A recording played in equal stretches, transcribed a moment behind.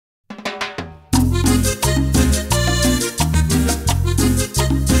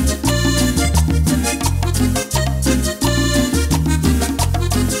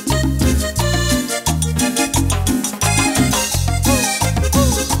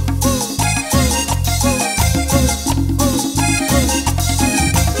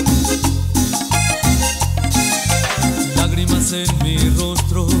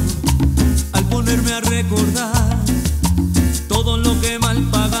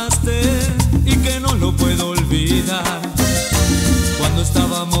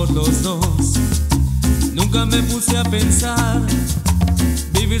Nunca me puse a pensar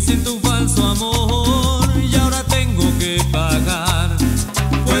vivir sin tu falso amor y ahora tengo que pagar.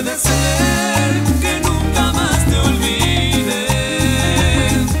 Puede ser que nunca más te olvide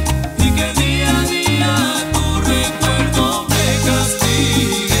y que día a día tu recuerdo me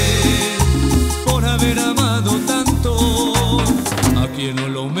castigue por haber amado tanto a quien no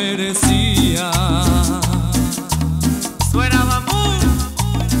lo merecía. Suena Bambú.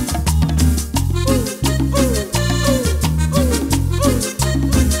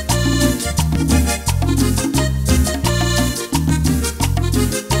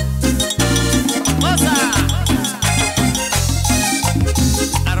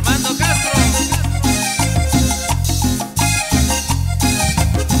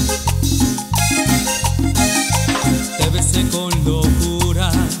 Con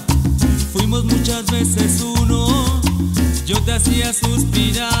locura fuimos muchas veces uno, yo te hacía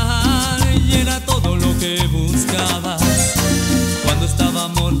suspirar y era todo lo que buscabas cuando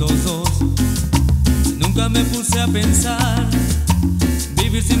estábamos los dos. Nunca me puse a pensar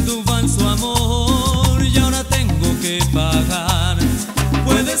vivir sin tu falso amor y ahora tengo que pagar.